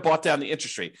should you have bought down the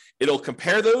interest rate? It'll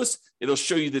compare those. It'll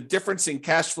show you the difference in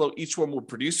cash flow each one will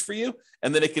produce for you.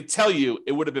 And then it could tell you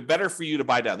it would have been better for you to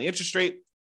buy down the interest rate,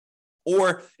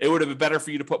 or it would have been better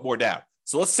for you to put more down.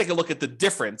 So let's take a look at the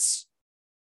difference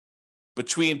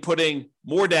between putting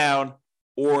more down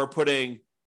or buying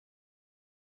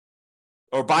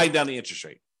down the interest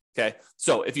rate. Okay.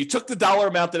 So if you took the dollar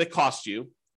amount that it cost you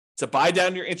to buy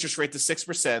down your interest rate to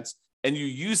 6% and you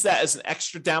use that as an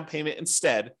extra down payment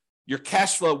instead, your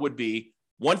cash flow would be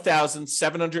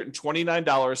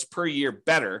 $1,729 per year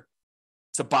better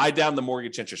to buy down the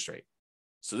mortgage interest rate.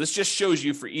 So this just shows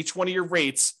you for each one of your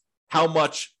rates how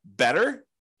much better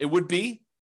it would be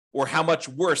or how much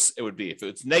worse it would be. If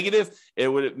it's negative,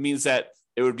 it means that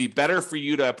it would be better for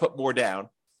you to put more down.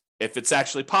 If it's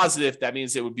actually positive, that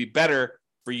means it would be better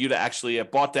for you to actually have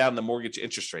bought down the mortgage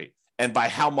interest rate. And by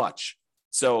how much?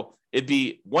 So it'd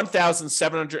be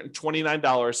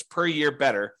 $1,729 per year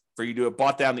better for you to have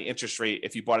bought down the interest rate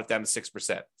if you bought it down to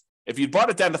 6%. If you bought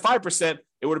it down to 5%,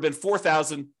 it would have been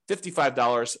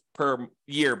 $4,055 per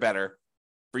year better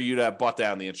for you to have bought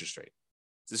down the interest rate.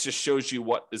 This just shows you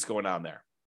what is going on there.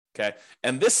 Okay.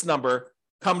 And this number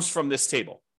comes from this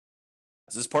table.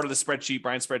 This is part of the spreadsheet,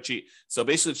 Brian's spreadsheet. So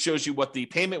basically it shows you what the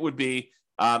payment would be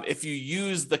if you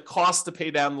use the cost to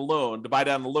pay down the loan, to buy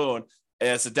down the loan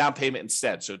as a down payment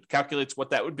instead. So it calculates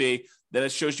what that would be. Then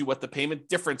it shows you what the payment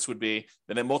difference would be.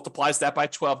 Then it multiplies that by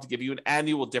 12 to give you an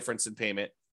annual difference in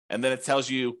payment. And then it tells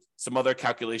you some other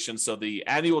calculations. So the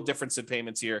annual difference in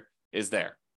payments here is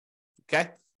there.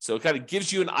 Okay. So it kind of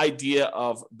gives you an idea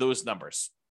of those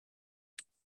numbers.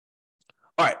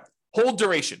 All right. Hold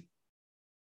duration.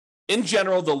 In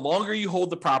general, the longer you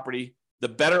hold the property, the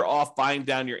better off buying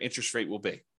down your interest rate will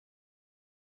be.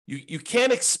 You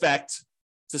can't expect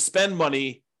to spend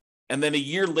money and then a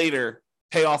year later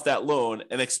pay off that loan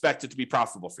and expect it to be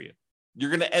profitable for you.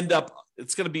 You're going to end up,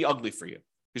 it's going to be ugly for you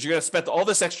because you're going to spend all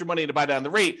this extra money to buy down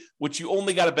the rate, which you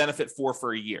only got a benefit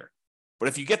for a year. But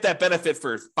if you get that benefit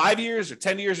for 5 years or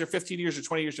 10 years or 15 years or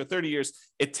 20 years or 30 years,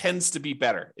 it tends to be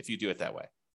better if you do it that way.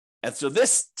 And so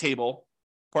this table,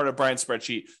 part of Brian's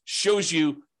spreadsheet, shows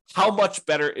you how much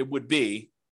better it would be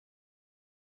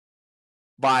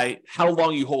by how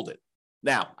long you hold it.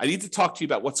 Now, I need to talk to you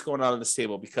about what's going on in this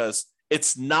table because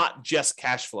it's not just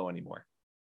cash flow anymore.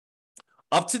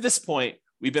 Up to this point,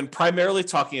 we've been primarily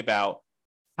talking about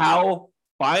how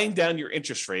buying down your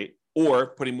interest rate or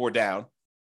putting more down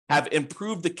have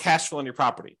improved the cash flow on your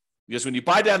property. Because when you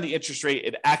buy down the interest rate,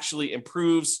 it actually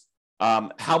improves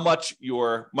how much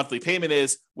your monthly payment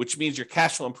is, which means your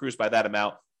cash flow improves by that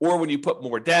amount. Or when you put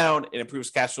more down, it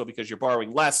improves cash flow because you're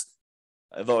borrowing less,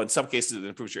 although in some cases it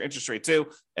improves your interest rate too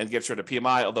and gets rid of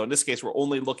PMI. Although in this case, we're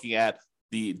only looking at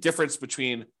the difference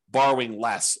between borrowing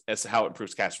less as to how it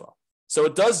improves cash flow. So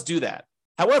it does do that.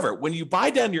 However, when you buy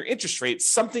down your interest rate,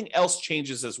 something else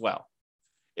changes as well.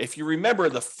 If you remember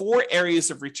the 4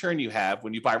 areas of return you have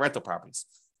when you buy rental properties,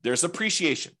 there's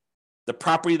appreciation. The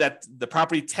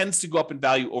property tends to go up in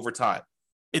value over time.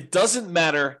 It doesn't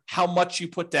matter how much you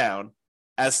put down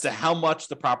as to how much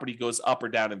the property goes up or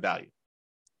down in value.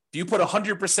 If you put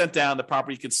 100% down, the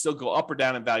property can still go up or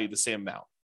down in value the same amount.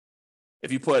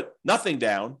 If you put nothing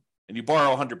down and you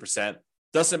borrow 100%,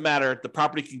 doesn't matter. The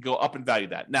property can go up in value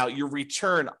that. Now, your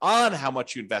return on how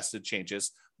much you invested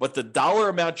changes, but the dollar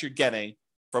amount you're getting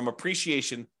from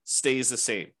appreciation stays the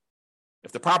same.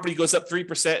 If the property goes up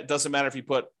 3%, it doesn't matter if you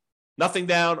put nothing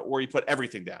down or you put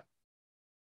everything down.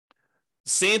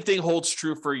 Same thing holds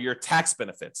true for your tax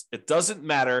benefits. It doesn't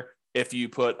matter if you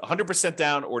put 100%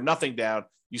 down or nothing down,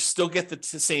 you still get the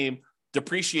same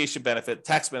depreciation benefit,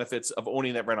 tax benefits of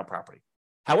owning that rental property.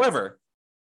 However,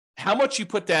 how much you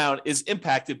put down is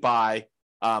impacted by,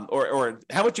 or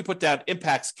how much you put down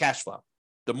impacts cash flow.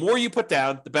 The more you put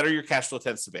down, the better your cash flow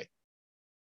tends to be.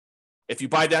 If you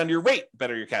buy down your rate, the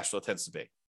better your cash flow tends to be.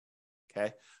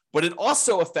 Okay. But it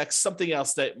also affects something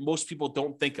else that most people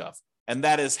don't think of, and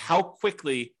that is how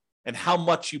quickly and how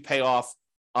much you pay off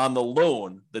on the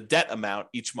loan, the debt amount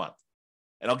each month.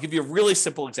 And I'll give you a really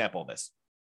simple example of this.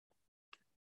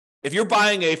 If you're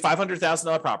buying a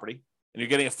 $500,000 property and you're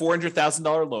getting a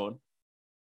 $400,000 loan,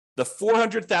 the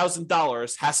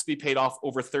 $400,000 has to be paid off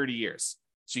over 30 years.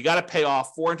 So you got to pay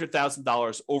off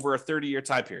 $400,000 over a 30-year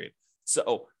time period.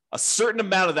 So a certain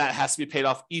amount of that has to be paid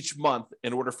off each month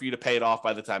in order for you to pay it off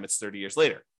by the time it's 30 years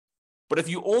later. But if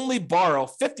you only borrow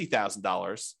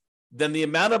 $50,000, then the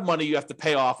amount of money you have to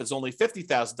pay off is only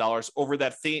 $50,000 over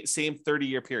that same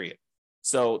 30-year period.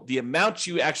 So the amount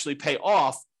you actually pay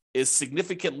off is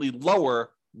significantly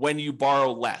lower when you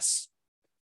borrow less.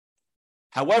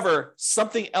 However,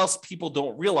 something else people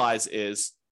don't realize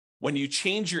is when you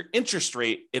change your interest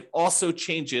rate, it also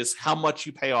changes how much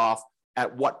you pay off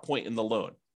at what point in the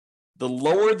loan. The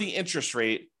lower the interest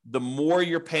rate, the more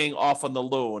you're paying off on the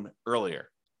loan earlier.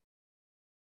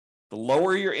 The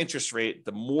lower your interest rate,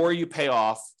 the more you pay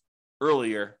off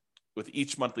earlier with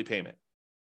each monthly payment.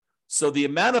 So the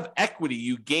amount of equity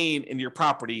you gain in your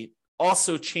property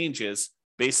also changes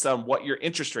based on what your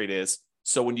interest rate is.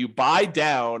 So when you buy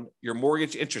down your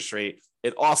mortgage interest rate,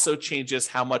 it also changes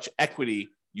how much equity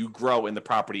you grow in the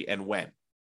property and when.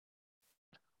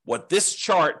 What this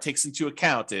chart takes into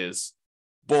account is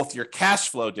both your cash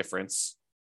flow difference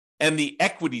and the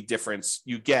equity difference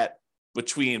you get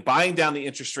between buying down the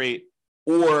interest rate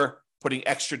or putting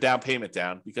extra down payment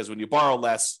down, because when you borrow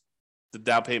less, the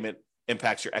down payment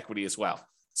impacts your equity as well.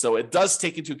 So it does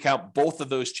take into account both of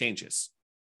those changes,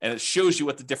 and it shows you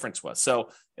what the difference was. So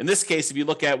in this case, if you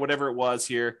look at whatever it was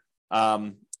here,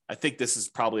 I think this is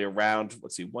probably around,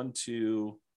 1,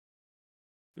 2,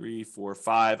 3, 4,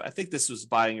 5. I think this was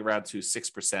buying around to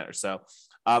 6% or so.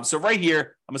 So right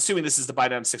here, I'm assuming this is the buy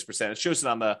down 6%. It shows it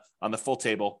on the full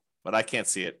table, but I can't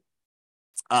see it.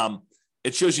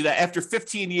 It shows you that after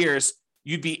 15 years,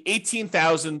 you'd be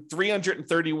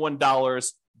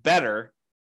 $18,331 better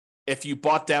if you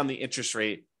bought down the interest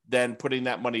rate than putting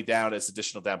that money down as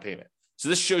additional down payment. So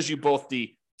this shows you both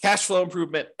the cash flow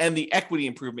improvement and the equity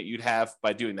improvement you'd have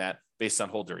by doing that based on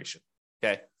hold duration.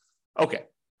 Okay.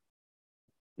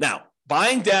 Now,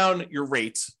 buying down your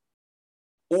rate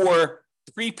or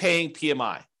prepaying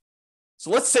PMI. So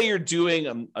let's say you're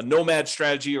doing a nomad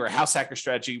strategy or a house hacker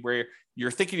strategy where you're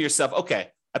thinking to yourself, okay,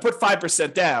 I put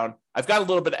 5% down. I've got a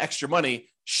little bit of extra money.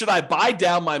 Should I buy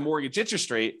down my mortgage interest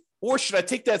rate, or should I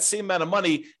take that same amount of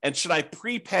money and should I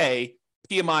prepay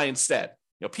PMI instead?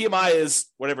 PMI is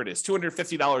whatever it is,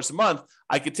 $250 a month.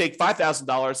 I could take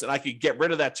 $5,000 and I could get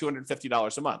rid of that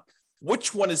 $250 a month.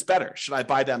 Which one is better? Should I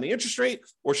buy down the interest rate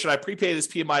or should I prepay this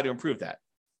PMI to improve that?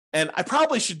 And I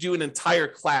probably should do an entire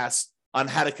class on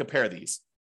how to compare these.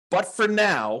 But for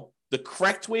now, the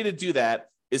correct way to do that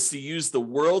is to use the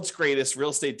world's greatest real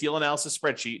estate deal analysis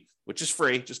spreadsheet, which is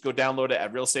free. Just go download it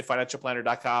at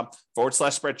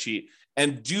realestatefinancialplanner.com/spreadsheet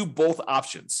and do both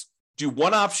options. Do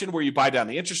one option where you buy down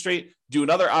the interest rate, do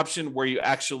another option where you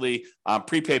actually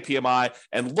prepay PMI,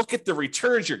 and look at the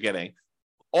returns you're getting,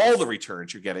 all the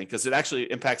returns you're getting, because it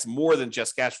actually impacts more than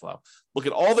just cash flow. Look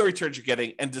at all the returns you're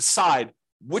getting and decide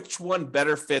which one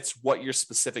better fits what your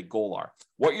specific goal are,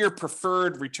 what your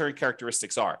preferred return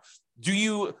characteristics are.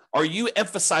 Are you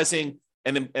emphasizing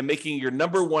and making your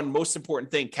number one most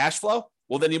important thing cash flow?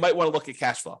 Well, then you might want to look at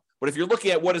cash flow. But if you're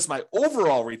looking at what is my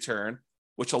overall return,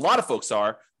 which a lot of folks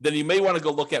are, then you may want to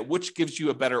go look at which gives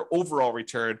you a better overall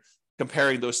return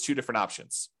comparing those two different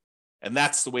options. And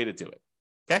that's the way to do it.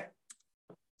 Okay.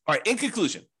 All right, in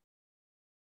conclusion,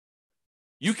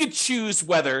 you can choose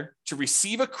whether to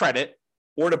receive a credit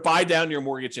or to buy down your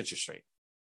mortgage interest rate.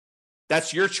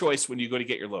 That's your choice when you go to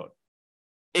get your loan.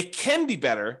 It can be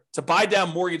better to buy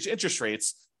down mortgage interest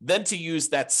rates than to use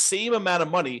that same amount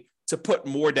of money to put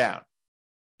more down.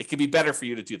 It can be better for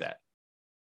you to do that.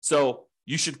 So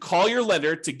you should call your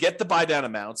lender to get the buy down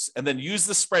amounts and then use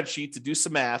the spreadsheet to do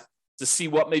some math to see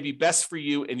what may be best for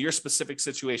you in your specific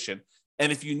situation.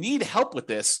 And if you need help with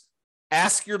this,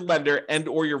 ask your lender and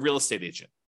or your real estate agent.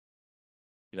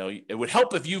 You know, it would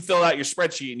help if you filled out your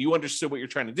spreadsheet and you understood what you're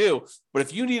trying to do. But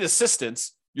if you need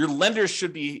assistance, your lenders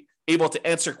should be able to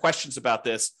answer questions about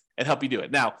this and help you do it.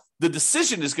 Now, the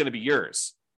decision is going to be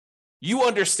yours. You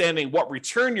understanding what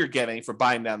return you're getting for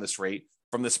buying down this rate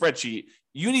from the spreadsheet,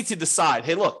 you need to decide,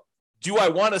 hey, look, do I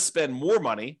want to spend more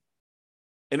money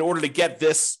in order to get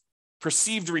this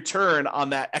perceived return on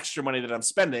that extra money that I'm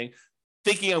spending,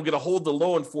 thinking I'm going to hold the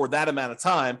loan for that amount of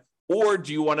time, or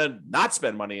do you want to not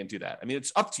spend money and do that? I mean,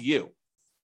 it's up to you.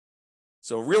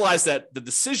 So realize that the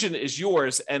decision is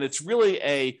yours, and it's really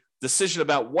a decision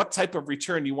about what type of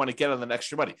return you want to get on the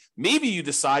extra money. Maybe you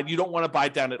decide you don't want to buy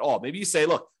down at all. Maybe you say,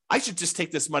 look, I should just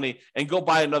take this money and go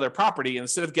buy another property. And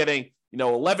instead of getting,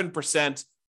 11%,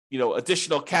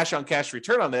 additional cash on cash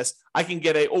return on this, I can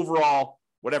get a overall,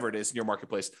 whatever it is in your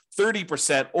marketplace,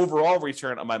 30% overall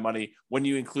return on my money when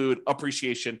you include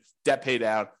appreciation, debt pay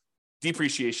down,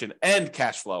 depreciation, and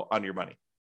cash flow on your money.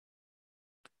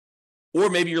 Or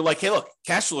maybe you're like, hey, look,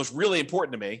 cash flow is really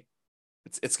important to me.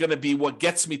 It's going to be what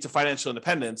gets me to financial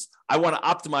independence. I want to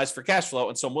optimize for cash flow.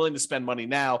 And so I'm willing to spend money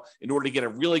now in order to get a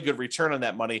really good return on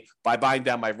that money by buying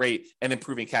down my rate and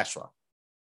improving cash flow.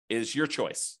 It is your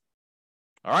choice.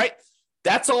 All right.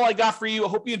 That's all I got for you. I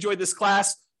hope you enjoyed this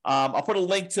class. I'll put a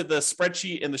link to the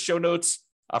spreadsheet in the show notes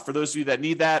for those of you that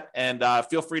need that. And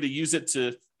feel free to use it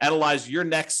to analyze your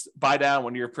next buy down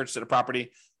when you're purchasing a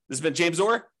property. This has been James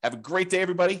Orr. Have a great day,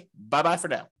 everybody. Bye-bye for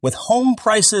now. With home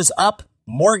prices up,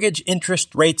 mortgage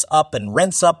interest rates up, and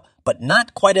rents up, but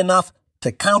not quite enough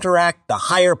to counteract the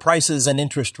higher prices and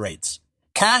interest rates.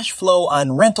 Cash flow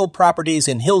on rental properties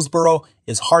in Hillsborough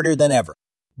is harder than ever.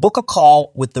 Book a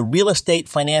call with the Real Estate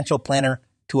Financial Planner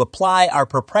to apply our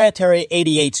proprietary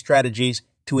 88 strategies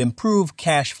to improve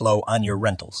cash flow on your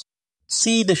rentals.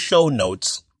 See the show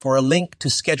notes for a link to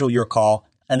schedule your call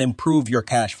and improve your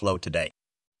cash flow today.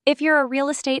 If you're a real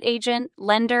estate agent,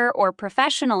 lender, or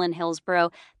professional in Hillsborough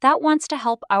that wants to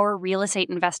help our real estate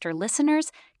investor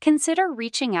listeners, consider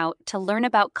reaching out to learn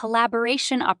about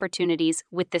collaboration opportunities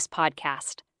with this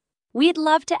podcast. We'd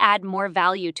love to add more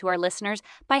value to our listeners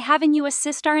by having you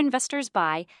assist our investors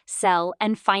buy, sell,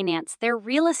 and finance their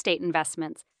real estate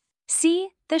investments. See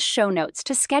the show notes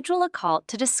to schedule a call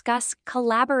to discuss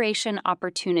collaboration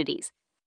opportunities.